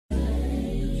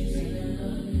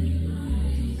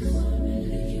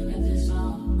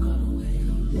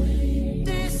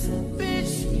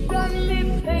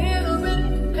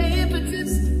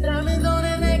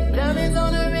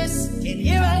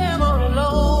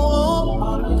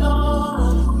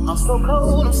so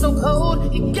cold, I'm so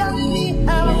cold. You got me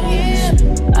out here.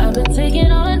 I've been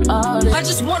taking on all this. I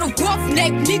just want a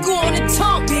roughneck nigga on the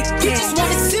tongue. You just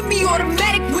wanna send me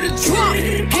automatic with a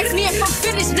drum. Ask me if I'm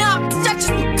finished now, I just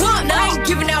begun. I ain't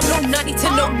giving out no nutty to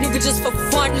no nigga just for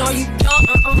fun. Are you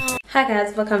dumb? Hi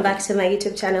guys, welcome back to my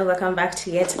YouTube channel. Welcome back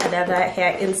to yet another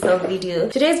hair install video.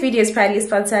 Today's video is proudly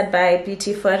sponsored by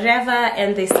Beautyforever,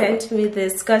 and they sent me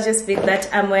this gorgeous wig that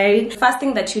I'm wearing. First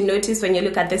thing that you notice when you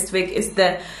look at this wig is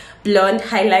the blonde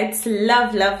highlights.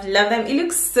 Love them. It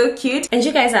looks so cute, and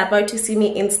you guys are about to see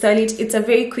me install it. It's a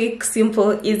very quick,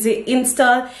 simple, easy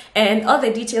install, and all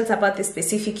the details about the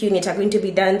specific unit are going to be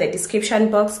down in the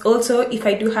description box. Also, if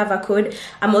I do have a code,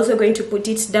 I'm also going to put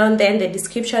it down there in the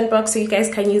description box so you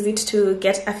guys can use it to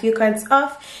get a few coins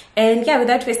off. And yeah,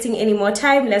 without wasting any more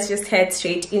time, let's just head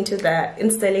straight into the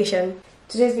installation.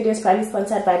 Today's video is proudly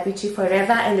sponsored by Beautyforever,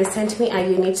 and they sent me a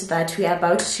unit that we are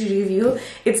about to review.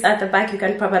 It's at the back, you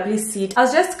can probably see it. I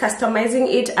was just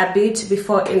customizing it a bit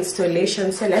before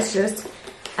installation, so let's just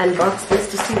unbox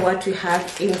this to see what we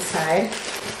have inside.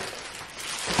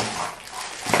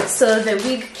 So the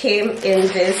wig came in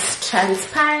this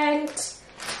transparent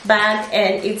bag,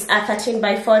 and it's a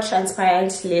 13x4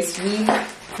 transparent lace wig.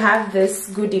 We have this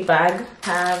goodie bag,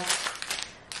 have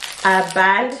a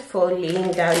band for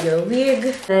laying down your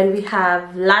wig. Then we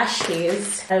have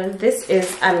lashes, and this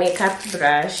is a makeup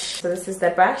brush. So this is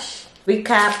the brush, wig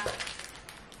cap,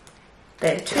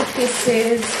 then two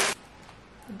pieces,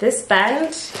 this band,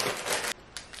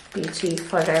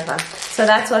 Beautyforever. So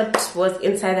that's what was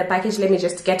inside the package. Let me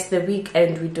just get the wig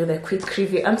and we do the quick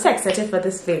review. I'm so excited for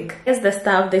this wig. Here's the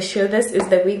star of the show. This is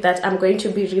the wig that I'm going to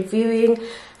be reviewing.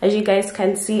 As you guys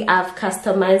can see, I've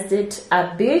customized it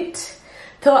a bit.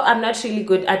 Though I'm not really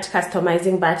good at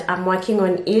customizing, but I'm working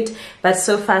on it. But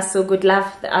so far so good.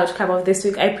 Love the outcome of this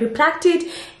wig. I pre-plucked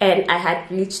it and I had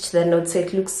bleached the knots, so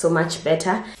it looks so much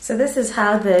better. So this is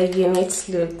how the unit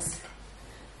looks.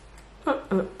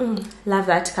 Love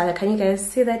that color. Can you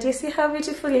guys see that? You see how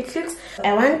beautiful it looks?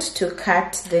 I want to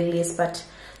cut the lace, but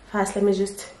first let me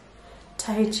just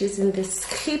tie it using these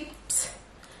clips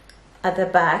at the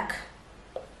back.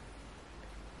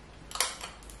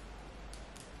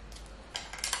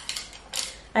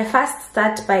 I first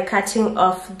start by cutting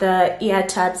off the ear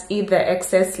tabs, the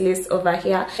excess lace over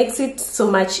here. Makes it so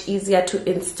much easier to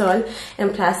install,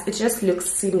 and plus it just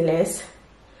looks seamless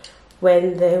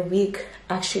when the wig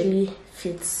actually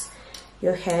fits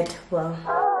your head well.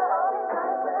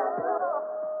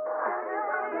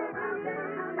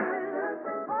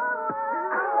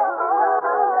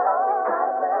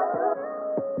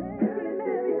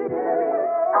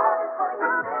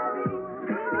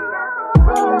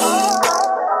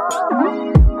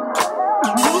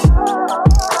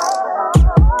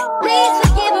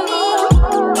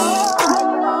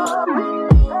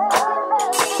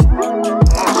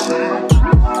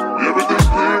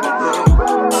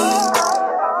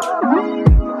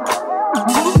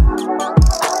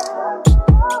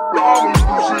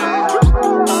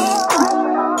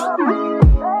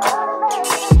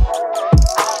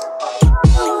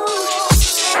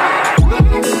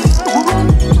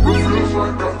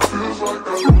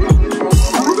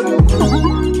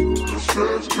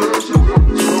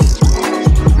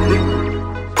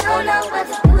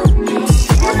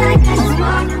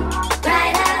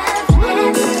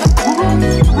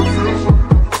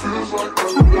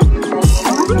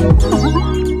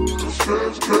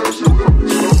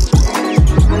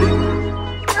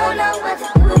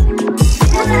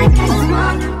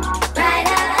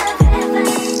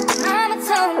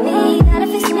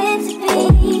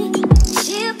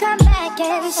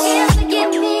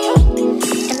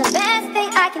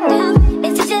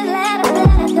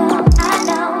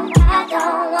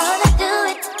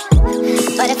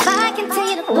 But if I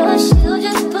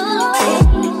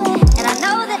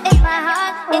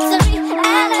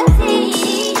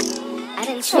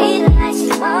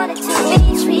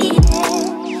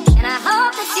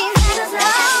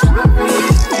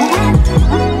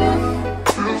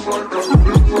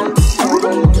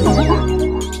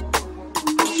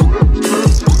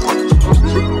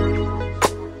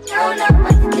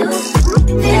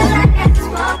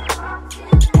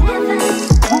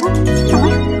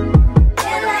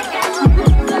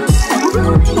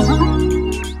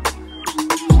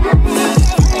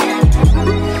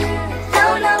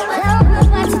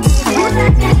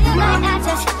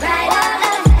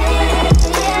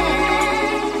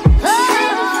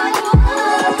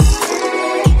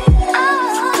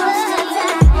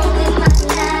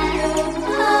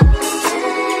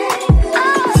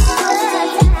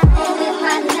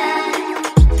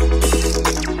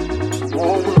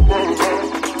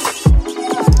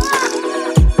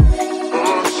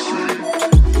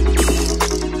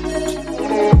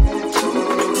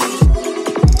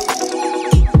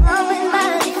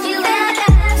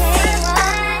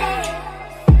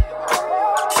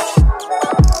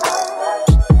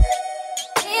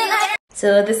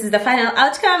So this is the final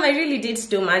outcome. I really did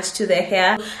do much to the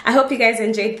hair. I hope you guys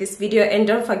enjoyed this video, and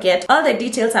don't forget, all the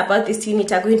details about this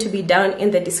unit are going to be down in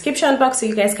the description box, so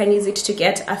you guys can use it to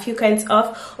get a few kinds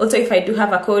off. Also, if I do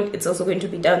have a code, it's also going to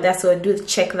be down there, so do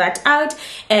check that out.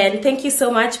 And thank you so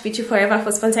much Beautyforever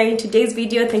for sponsoring today's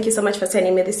video. Thank you so much for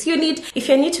sending me this unit. If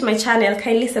you're new to my channel,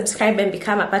 kindly subscribe and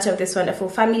become a part of this wonderful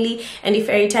family. And if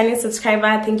you're a returning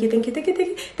subscriber, thank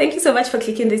you so much for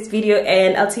clicking this video,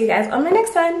 and I'll see you guys on my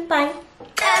next one. Bye.